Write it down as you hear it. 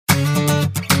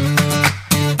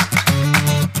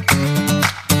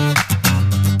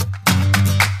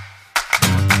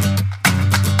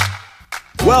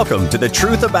Welcome to The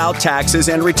Truth About Taxes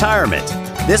and Retirement.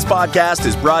 This podcast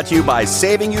is brought to you by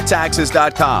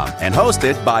SavingYouTaxes.com and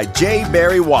hosted by J.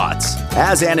 Barry Watts.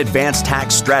 As an advanced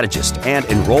tax strategist and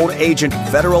enrolled agent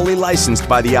federally licensed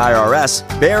by the IRS,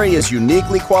 Barry is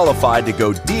uniquely qualified to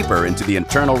go deeper into the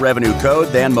Internal Revenue Code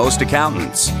than most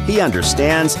accountants. He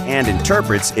understands and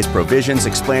interprets its provisions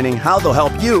explaining how they'll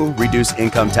help you reduce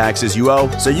income taxes you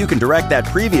owe so you can direct that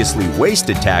previously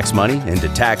wasted tax money into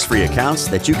tax-free accounts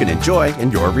that you can enjoy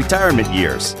in your retirement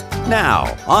years.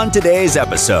 Now, on today's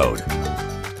episode.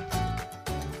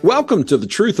 Welcome to The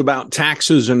Truth About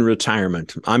Taxes and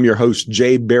Retirement. I'm your host,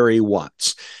 J. Barry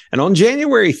Watts. And on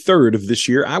January 3rd of this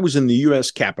year, I was in the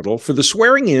U.S. Capitol for the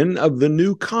swearing in of the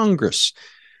new Congress.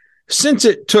 Since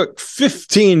it took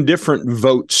 15 different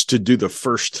votes to do the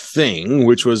first thing,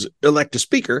 which was elect a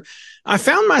speaker, I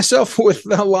found myself with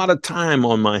a lot of time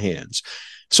on my hands.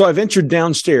 So I ventured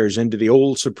downstairs into the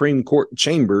old Supreme Court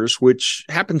chambers, which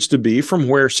happens to be from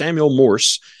where Samuel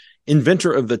Morse,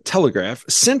 inventor of the telegraph,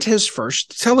 sent his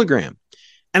first telegram.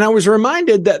 And I was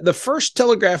reminded that the first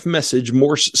telegraph message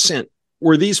Morse sent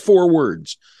were these four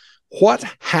words: "What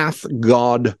hath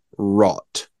God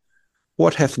wrought?"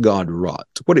 What hath God wrought?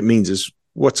 What it means is,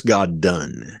 what's God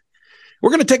done? We're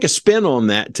going to take a spin on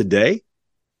that today,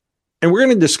 and we're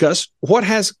going to discuss what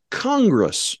has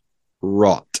Congress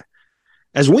wrought.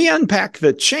 As we unpack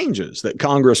the changes that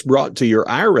Congress brought to your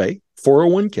IRA,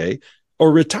 401k, or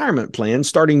retirement plan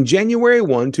starting January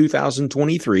 1,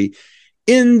 2023,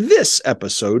 in this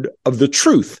episode of The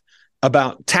Truth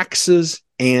About Taxes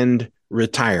and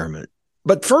Retirement.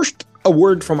 But first, a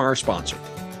word from our sponsor.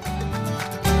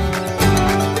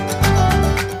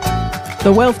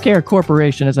 The WealthCare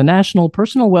Corporation is a national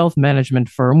personal wealth management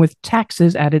firm with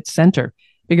taxes at its center,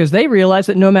 because they realize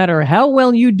that no matter how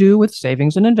well you do with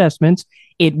savings and investments,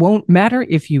 it won't matter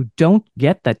if you don't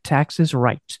get the taxes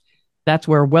right. That's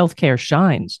where WealthCare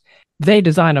shines. They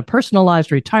design a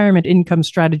personalized retirement income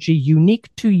strategy unique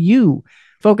to you,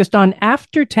 focused on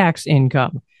after-tax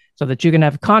income, so that you can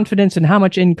have confidence in how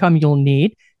much income you'll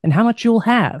need and how much you'll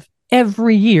have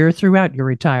every year throughout your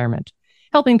retirement.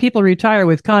 Helping people retire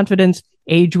with confidence,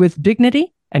 age with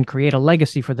dignity, and create a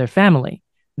legacy for their family.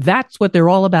 That's what they're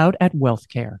all about at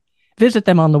WealthCare. Visit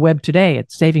them on the web today at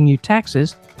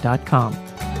SavingYouTaxes.com.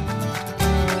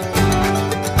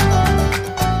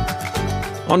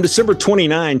 On December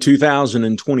 29,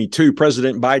 2022,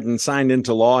 President Biden signed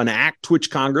into law an act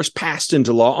which Congress passed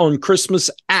into law on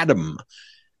Christmas Adam.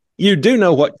 You do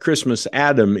know what Christmas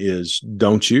Adam is,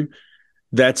 don't you?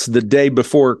 That's the day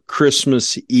before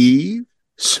Christmas Eve.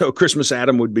 So Christmas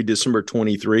Adam would be December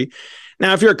 23.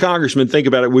 Now, if you're a congressman, think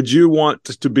about it. Would you want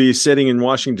to be sitting in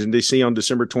Washington, D.C. on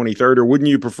December 23rd, or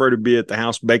wouldn't you prefer to be at the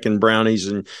house baking brownies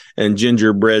and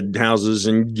gingerbread houses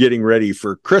and getting ready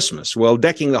for Christmas? Well,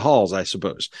 decking the halls, I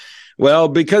suppose. Well,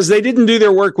 because they didn't do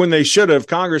their work when they should have,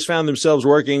 Congress found themselves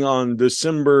working on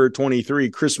December 23,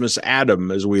 Christmas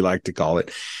Adam, as we like to call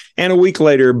it. And a week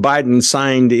later, Biden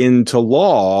signed into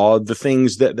law the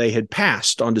things that they had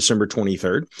passed on December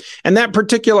 23rd. And that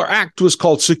particular act was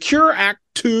called Secure Act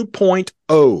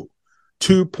 2.0.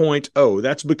 2.0.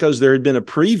 That's because there had been a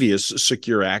previous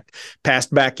Secure Act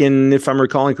passed back in, if I'm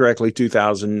recalling correctly,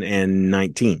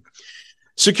 2019.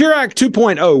 Secure Act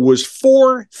 2.0 was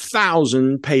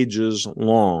 4,000 pages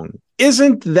long.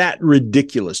 Isn't that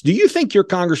ridiculous? Do you think your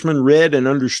congressman read and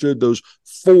understood those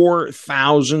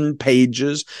 4,000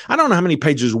 pages? I don't know how many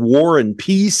pages War and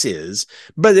Peace is,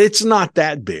 but it's not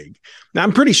that big. Now,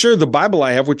 I'm pretty sure the Bible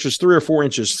I have, which is 3 or 4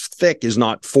 inches thick, is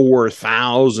not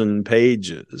 4,000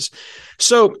 pages.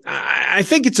 So I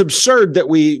think it's absurd that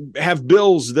we have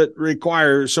bills that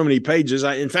require so many pages.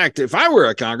 In fact, if I were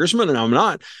a congressman, and I'm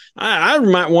not, I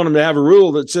might want them to have a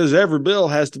rule that says every bill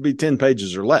has to be 10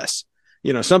 pages or less.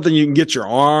 You know, something you can get your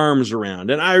arms around.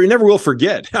 And I never will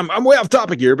forget, I'm way off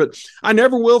topic here, but I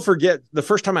never will forget the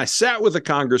first time I sat with a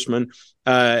congressman,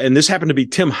 and this happened to be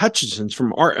Tim Hutchinson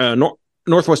from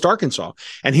Northwest Arkansas.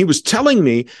 And he was telling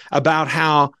me about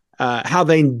how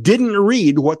they didn't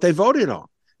read what they voted on.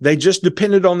 They just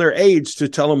depended on their aides to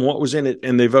tell them what was in it,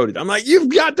 and they voted. I'm like, you've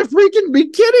got to freaking be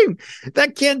kidding.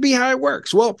 That can't be how it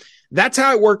works. Well, that's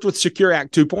how it worked with Secure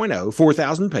Act 2.0,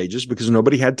 4,000 pages, because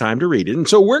nobody had time to read it. And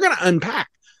so we're going to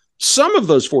unpack some of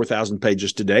those 4,000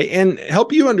 pages today and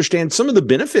help you understand some of the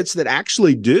benefits that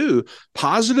actually do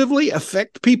positively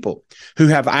affect people who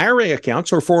have IRA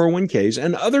accounts or 401ks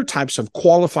and other types of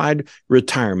qualified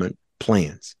retirement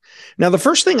plans. Now, the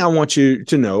first thing I want you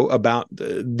to know about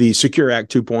the Secure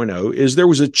Act 2.0 is there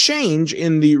was a change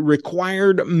in the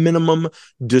required minimum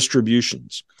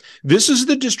distributions. This is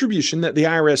the distribution that the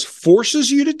IRS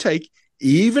forces you to take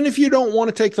even if you don't want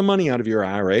to take the money out of your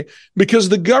IRA, because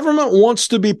the government wants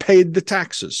to be paid the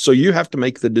taxes. So you have to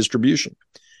make the distribution.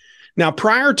 Now,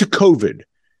 prior to COVID,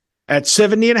 at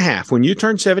 70 and a half, when you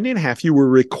turned 70 and a half, you were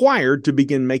required to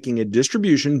begin making a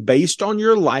distribution based on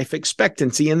your life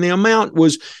expectancy. And the amount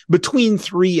was between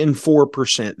 3 and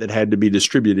 4% that had to be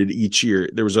distributed each year.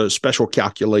 There was a special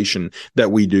calculation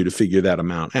that we do to figure that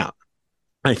amount out.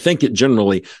 I think it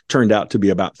generally turned out to be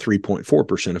about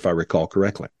 3.4%, if I recall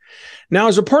correctly. Now,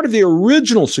 as a part of the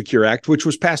original Secure Act, which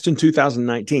was passed in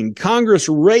 2019, Congress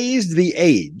raised the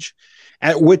age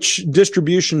at which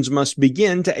distributions must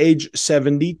begin to age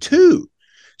 72.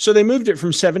 So they moved it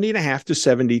from 70 and a half to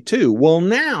 72. Well,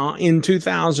 now in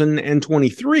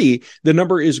 2023, the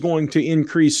number is going to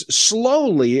increase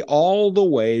slowly all the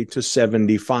way to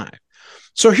 75.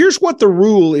 So here's what the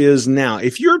rule is now.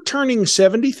 If you're turning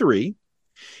 73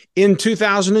 in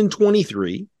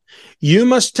 2023, you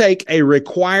must take a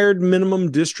required minimum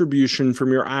distribution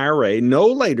from your IRA no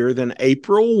later than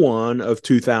April 1 of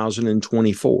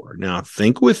 2024. Now,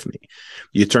 think with me.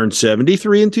 You turned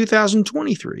 73 in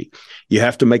 2023. You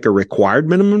have to make a required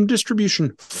minimum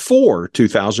distribution for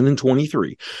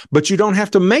 2023, but you don't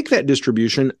have to make that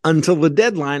distribution until the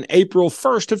deadline, April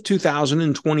 1st of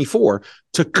 2024,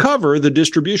 to cover the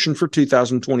distribution for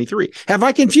 2023. Have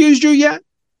I confused you yet?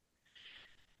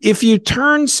 If you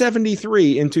turn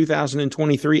 73 in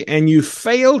 2023 and you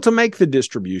fail to make the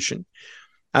distribution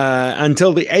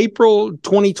until the April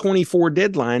 2024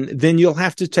 deadline, then you'll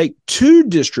have to take 2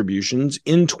 distributions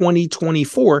in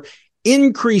 2024,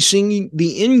 increasing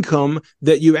the income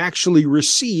that you actually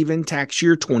receive in tax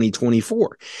year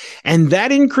 2024. And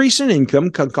that increase in income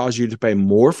can cause you to pay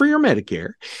more for your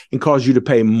Medicare and cause you to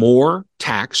pay more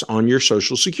tax on your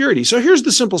Social Security. So here's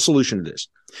the simple solution to this.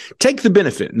 Take the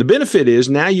benefit. And the benefit is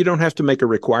now you don't have to make a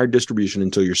required distribution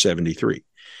until you're 73.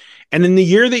 And in the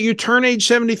year that you turn age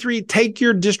 73, take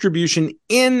your distribution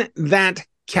in that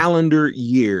calendar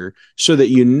year so that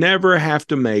you never have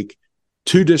to make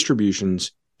 2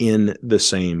 distributions in the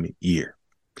same year.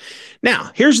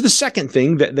 Now, here's the second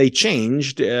thing that they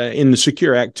changed in the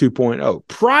Secure Act 2.0.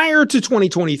 Prior to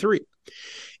 2023,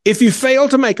 if you fail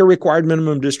to make a required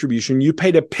minimum distribution, you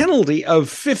paid a penalty of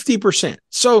 50%.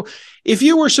 So if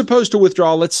you were supposed to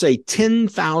withdraw, let's say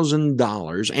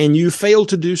 $10,000, and you failed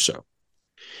to do so,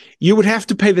 you would have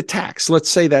to pay the tax. Let's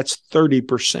say that's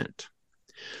 30%.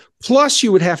 Plus,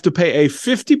 you would have to pay a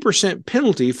 50%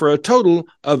 penalty for a total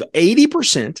of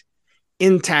 80%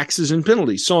 in taxes and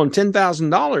penalties. So on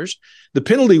 $10,000, the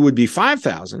penalty would be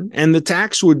 $5,000, and the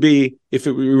tax would be, if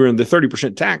we were in the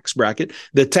 30% tax bracket,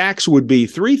 the tax would be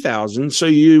 $3,000. So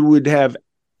you would have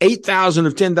 $8,000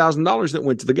 of $10,000 that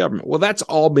went to the government. Well, that's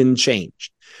all been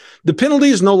changed. The penalty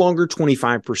is no longer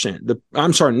 25%.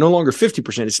 No longer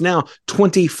 50%. It's now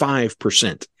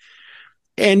 25%.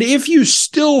 And if you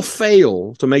still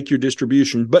fail to make your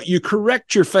distribution, but you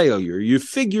correct your failure, you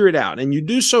figure it out, and you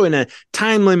do so in a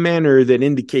timely manner that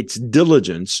indicates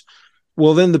diligence,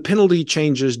 well, then the penalty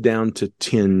changes down to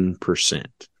 10%.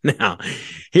 Now,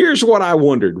 here's what I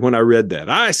wondered when I read that.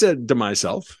 I said to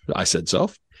myself,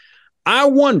 I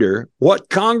wonder what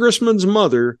congressman's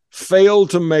mother failed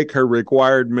to make her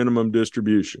required minimum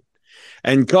distribution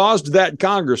and caused that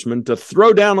congressman to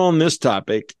throw down on this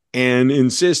topic and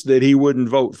insist that he wouldn't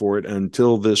vote for it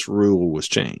until this rule was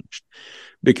changed.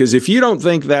 Because if you don't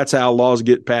think that's how laws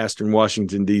get passed in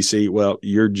Washington, D.C., well,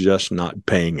 you're just not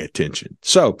paying attention.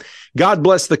 So God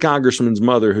bless the congressman's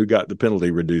mother who got the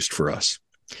penalty reduced for us.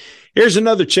 Here's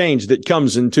another change that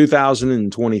comes in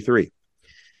 2023.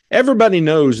 Everybody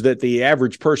knows that the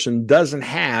average person doesn't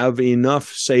have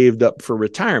enough saved up for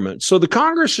retirement. So the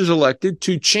Congress is elected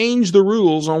to change the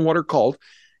rules on what are called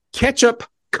catch-up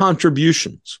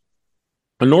contributions.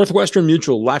 A Northwestern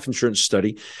Mutual life insurance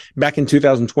study back in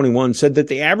 2021 said that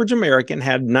the average American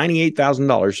had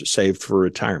 $98,000 saved for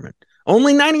retirement.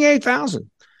 Only $98,000.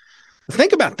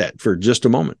 Think about that for just a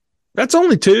moment. That's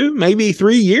only 2, maybe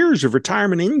 3 years of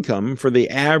retirement income for the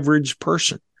average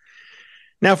person.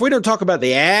 Now, if we don't talk about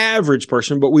the average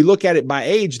person, but we look at it by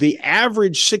age, the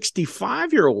average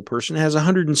 65-year-old person has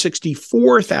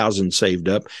 $164,000 saved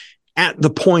up at the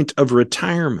point of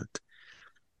retirement.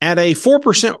 At a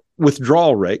 4%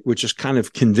 withdrawal rate, which is kind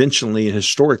of conventionally and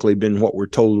historically been what we're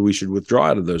told we should withdraw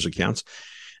out of those accounts,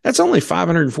 that's only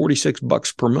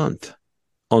 $546 per month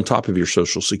on top of your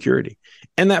Social Security.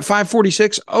 And that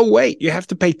 $546, oh, wait, you have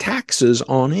to pay taxes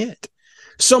on it.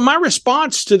 So my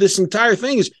response to this entire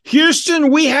thing is,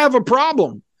 Houston, we have a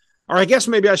problem. Or I guess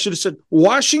maybe I should have said,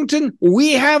 Washington,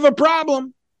 we have a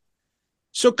problem.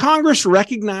 So Congress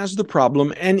recognized the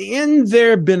problem, and in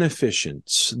their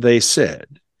beneficence, they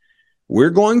said, we're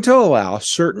going to allow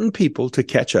certain people to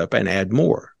catch up and add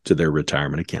more to their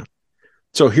retirement account.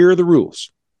 So here are the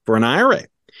rules for an IRA.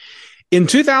 In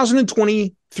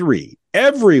 2023,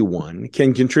 everyone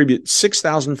can contribute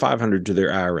 $6,500 to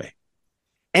their IRA.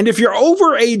 And if you're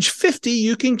over age 50,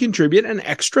 you can contribute an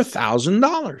extra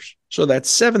 $1,000. So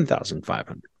that's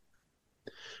 $7,500.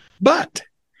 But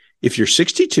if you're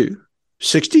 62,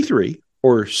 63,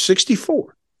 or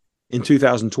 64 in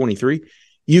 2023,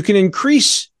 you can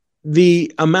increase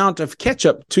the amount of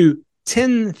catch-up to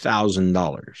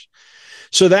 $10,000.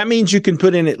 So that means you can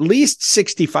put in at least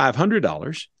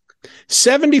 $6,500,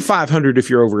 $7,500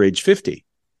 if you're over age 50,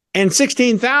 and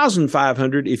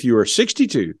 $16,500 if you are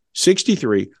 62,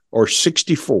 63, or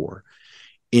 64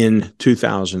 in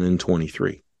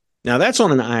 2023. Now, that's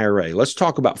on an IRA. Let's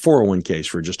talk about 401ks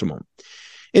for just a moment.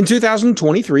 In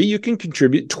 2023, you can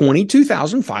contribute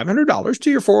 $22,500 to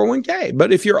your 401k.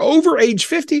 But if you're over age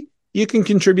 50, you can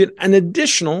contribute an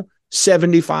additional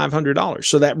 $7,500.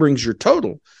 So that brings your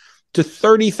total to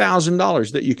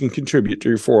 $30,000 that you can contribute to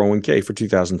your 401k for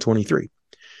 2023.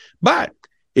 But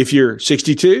if you're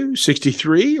 62,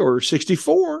 63, or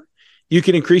 64, you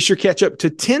can increase your catch-up to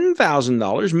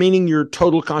 $10,000, meaning your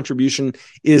total contribution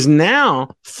is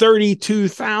now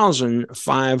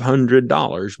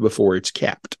 $32,500 before it's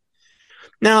capped.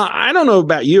 Now, I don't know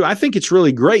about you. I think it's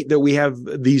really great that we have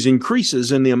these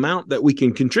increases in the amount that we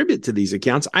can contribute to these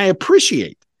accounts. I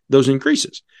appreciate those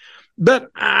increases. But,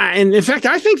 and in fact,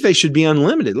 I think they should be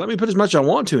unlimited. Let me put as much as I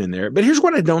want to in there. But here's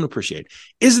what I don't appreciate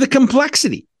is the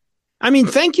complexity. I mean,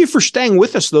 thank you for staying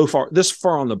with us this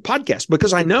far on the podcast,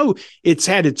 because I know it's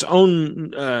had its own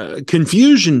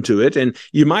confusion to it, and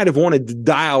you might have wanted to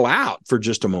dial out for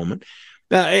just a moment.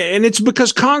 And it's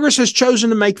because Congress has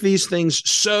chosen to make these things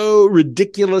so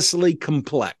ridiculously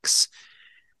complex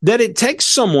that it takes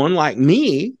someone like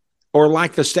me or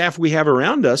like the staff we have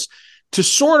around us to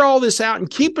sort all this out and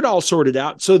keep it all sorted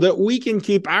out so that we can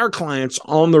keep our clients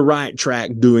on the right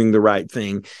track doing the right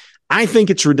thing. I think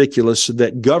it's ridiculous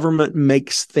that government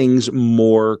makes things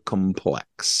more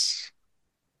complex,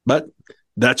 but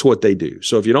that's what they do.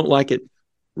 So if you don't like it,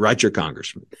 write your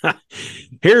congressman.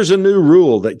 Here's a new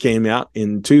rule that came out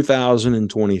in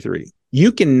 2023.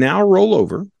 You can now roll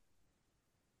over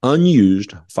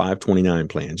unused 529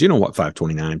 plans. You know what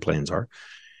 529 plans are.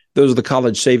 Those are the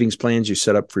college savings plans you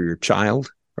set up for your child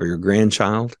or your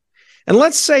grandchild. And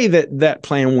let's say that that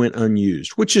plan went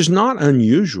unused, which is not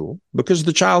unusual because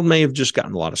the child may have just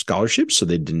gotten a lot of scholarships, so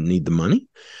they didn't need the money.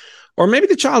 Or maybe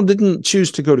the child didn't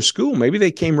choose to go to school. Maybe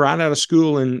they came right out of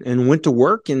school and went to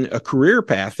work in a career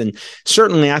path. And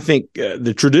certainly I think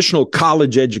the traditional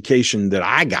college education that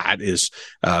I got is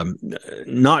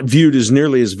not viewed as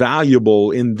nearly as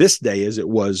valuable in this day as it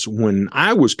was when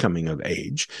I was coming of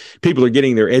age. People are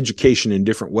getting their education in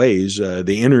different ways.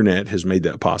 The internet has made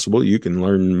that possible. You can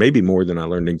learn maybe more than I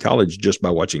learned in college just by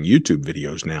watching YouTube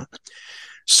videos now.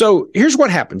 So here's what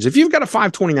happens. If you've got a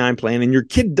 529 plan and your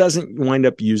kid doesn't wind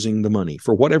up using the money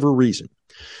for whatever reason,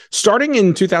 starting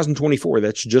in 2024,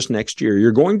 that's just next year,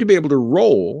 you're going to be able to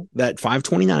roll that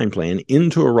 529 plan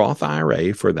into a Roth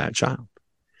IRA for that child.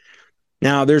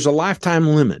 Now, there's a lifetime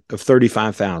limit of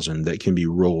 $35,000 that can be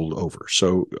rolled over.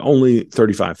 So only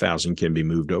 $35,000 can be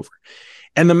moved over.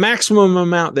 And the maximum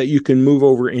amount that you can move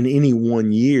over in any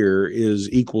 1 year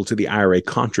is equal to the IRA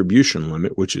contribution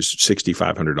limit, which is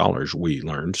 $6,500, we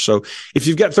learned. So if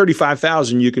you've got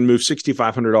 $35,000, you can move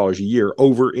 $6,500 a year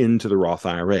over into the Roth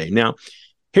IRA. Now,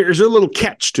 here's a little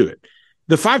catch to it.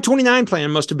 The 529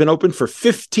 plan must have been open for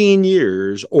 15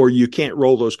 years, or you can't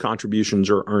roll those contributions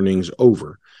or earnings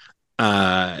over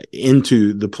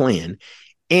into the plan.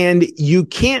 And you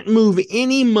can't move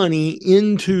any money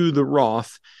into the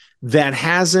Roth that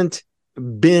hasn't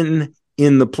been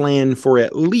in the plan for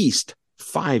at least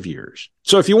 5 years.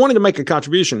 So if you wanted to make a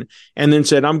contribution and then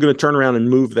said, I'm going to turn around and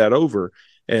move that over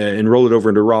and roll it over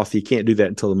into Roth, you can't do that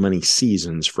until the money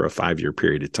seasons for a 5-year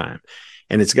period of time.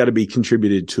 And it's got to be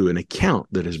contributed to an account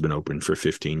that has been open for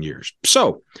 15 years.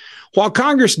 So while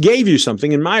Congress gave you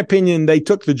something, in my opinion, they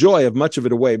took the joy of much of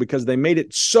it away because they made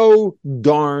it so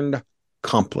darned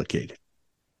complicated.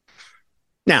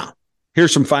 Now,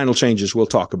 here's some final changes we'll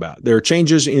talk about. There are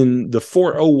changes in the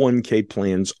 401k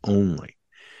plans only.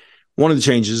 One of the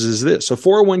changes is this. A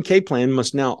 401k plan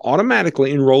must now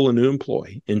automatically enroll a new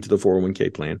employee into the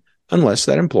 401k plan unless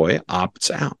that employee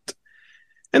opts out.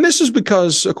 And this is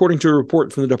because, according to a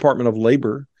report from the Department of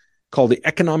Labor called the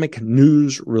Economic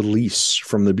News Release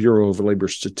from the Bureau of Labor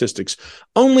Statistics,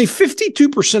 only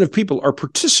 52% of people are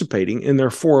participating in their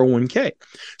 401k.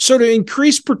 So to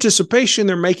increase participation,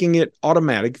 they're making it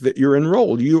automatic that you're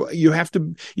enrolled.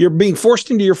 You're being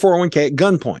forced into your 401k at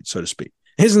gunpoint, so to speak.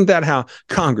 Isn't that how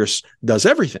Congress does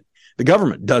everything? The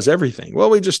government does everything. Well,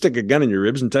 we just stick a gun in your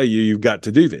ribs and tell you you've got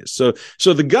to do this.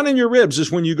 So the gun in your ribs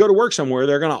is when you go to work somewhere,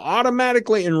 they're going to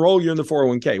automatically enroll you in the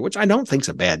 401k, which I don't think is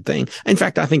a bad thing. In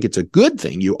fact, I think it's a good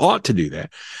thing. You ought to do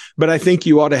that. But I think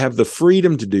you ought to have the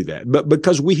freedom to do that. But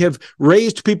because we have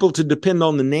raised people to depend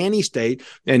on the nanny state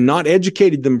and not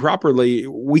educated them properly,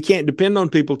 we can't depend on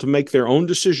people to make their own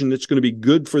decision that's going to be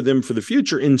good for them for the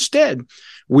future. Instead,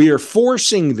 we are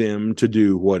forcing them to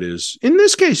do what is, in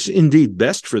this case, indeed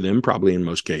best for them, probably in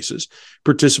most cases,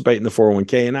 participate in the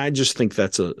 401k. And I just think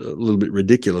that's a little bit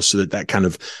ridiculous, so that kind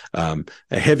of a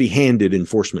heavy-handed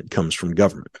enforcement comes from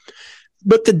government.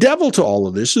 But the devil to all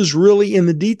of this is really in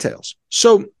the details.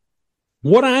 So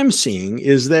what I'm seeing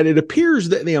is that it appears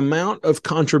that the amount of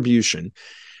contribution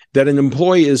that an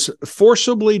employee is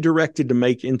forcibly directed to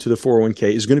make into the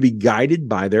 401k is going to be guided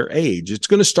by their age. It's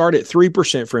going to start at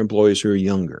 3% for employees who are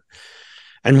younger.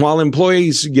 And while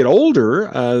employees get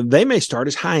older, they may start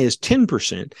as high as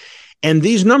 10%. And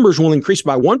these numbers will increase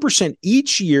by 1%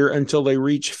 each year until they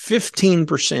reach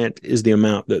 15% is the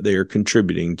amount that they are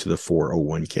contributing to the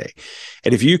 401k.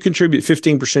 And if you contribute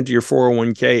 15% to your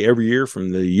 401k every year from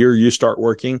the year you start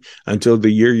working until the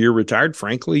year you're retired,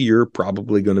 frankly, you're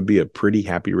probably going to be a pretty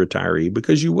happy retiree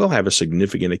because you will have a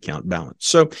significant account balance.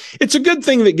 So it's a good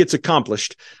thing that gets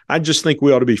accomplished. I just think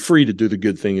we ought to be free to do the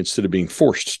good thing instead of being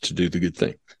forced to do the good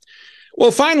thing.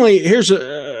 Well, finally, here's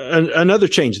another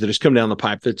change that has come down the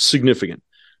pipe that's significant.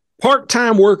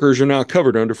 Part-time workers are now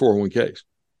covered under 401ks.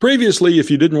 Previously, if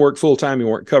you didn't work full-time, you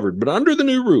weren't covered. But under the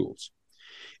new rules,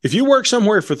 if you work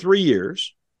somewhere for 3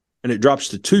 years, and it drops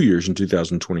to 2 years in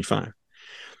 2025,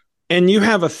 and you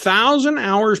have 1,000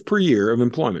 hours per year of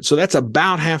employment, so that's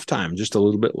about half-time, just a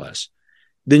little bit less,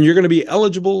 then you're going to be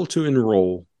eligible to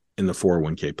enroll in the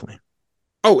 401k plan.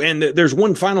 Oh, and there's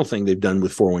one final thing they've done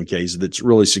with 401ks that's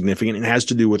really significant. It has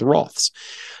to do with Roths.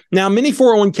 Now, many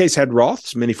 401ks had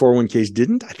Roths. Many 401ks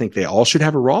didn't. I think they all should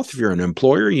have a Roth. If you're an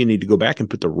employer, you need to go back and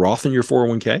put the Roth in your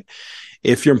 401k.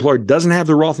 If your employer doesn't have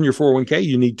the Roth in your 401k,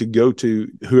 you need to go to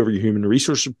whoever your human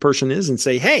resource person is and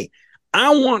say, hey, I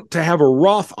want to have a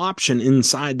Roth option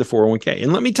inside the 401k.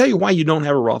 And let me tell you why you don't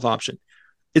have a Roth option.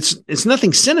 It's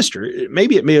nothing sinister.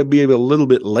 Maybe it may be a little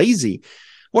bit lazy.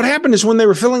 What happened is when they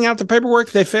were filling out the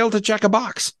paperwork, they failed to check a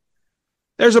box.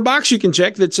 There's a box you can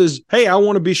check that says, hey, I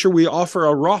want to be sure we offer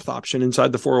a Roth option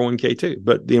inside the 401k too.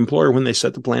 But the employer, when they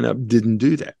set the plan up, didn't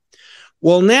do that.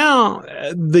 Well, now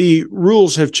the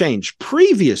rules have changed.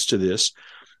 Previous to this,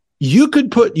 you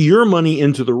could put your money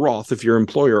into the Roth if your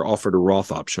employer offered a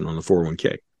Roth option on the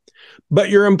 401k. But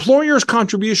your employer's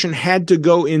contribution had to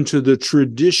go into the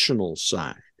traditional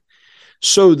side.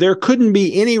 So there couldn't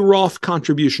be any Roth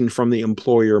contribution from the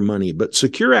employer money, but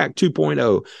Secure Act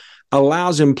 2.0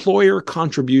 allows employer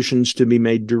contributions to be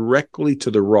made directly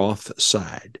to the Roth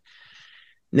side.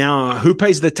 Now, who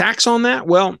pays the tax on that?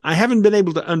 Well, I haven't been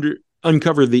able to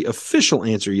uncover the official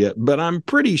answer yet, but I'm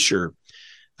pretty sure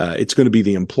it's going to be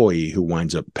the employee who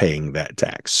winds up paying that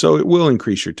tax. So it will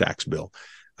increase your tax bill,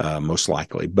 most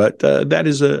likely, but that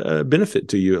is a benefit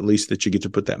to you, at least, that you get to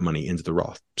put that money into the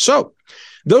Roth. So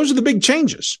those are the big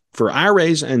changes for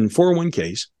IRAs and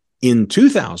 401ks in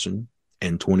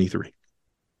 2023.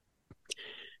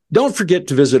 Don't forget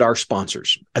to visit our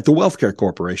sponsors at the WealthCare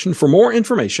Corporation for more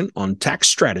information on tax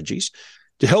strategies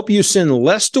to help you send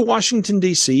less to Washington,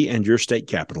 D.C. and your state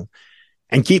capital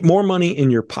and keep more money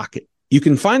in your pocket. You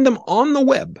can find them on the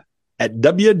web at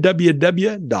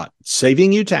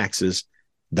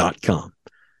www.savingyouTaxes.com.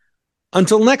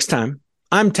 Until next time,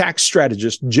 I'm tax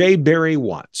strategist J. Barry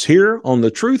Watts here on The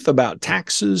Truth About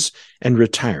Taxes and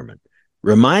Retirement,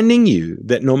 reminding you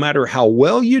that no matter how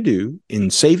well you do in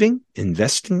saving,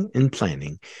 investing, and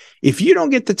planning, if you don't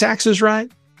get the taxes right,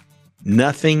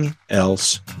 nothing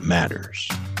else matters.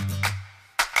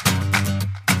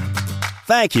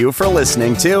 Thank you for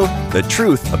listening to The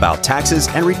Truth About Taxes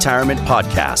and Retirement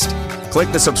podcast. Click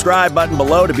the subscribe button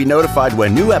below to be notified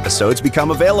when new episodes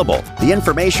become available. The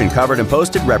information covered and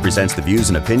posted represents the views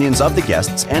and opinions of the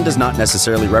guests and does not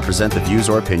necessarily represent the views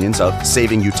or opinions of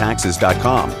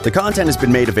SavingYouTaxes.com. The content has been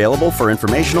made available for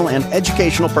informational and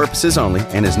educational purposes only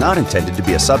and is not intended to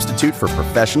be a substitute for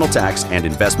professional tax and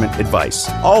investment advice.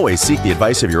 Always seek the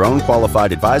advice of your own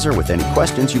qualified advisor with any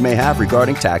questions you may have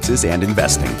regarding taxes and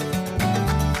investing.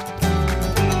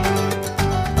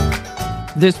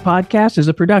 This podcast is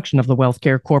a production of the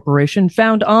WealthCare Corporation,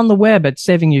 found on the web at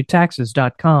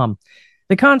SavingYouTaxes.com.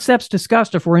 The concepts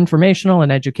discussed are for informational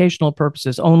and educational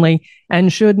purposes only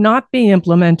and should not be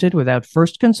implemented without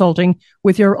first consulting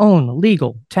with your own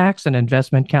legal, tax, and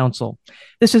investment counsel.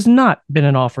 This has not been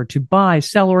an offer to buy,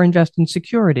 sell, or invest in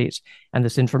securities, and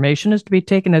this information is to be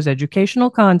taken as educational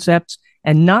concepts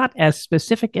and not as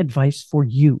specific advice for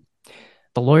you.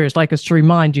 The lawyers like us to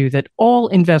remind you that all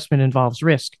investment involves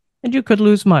risk, and you could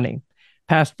lose money.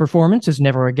 Past performance is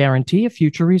never a guarantee of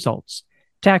future results.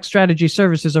 Tax strategy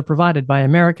services are provided by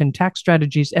American Tax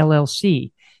Strategies,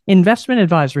 LLC. Investment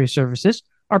advisory services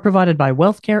are provided by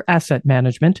WealthCare Asset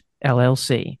Management,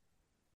 LLC.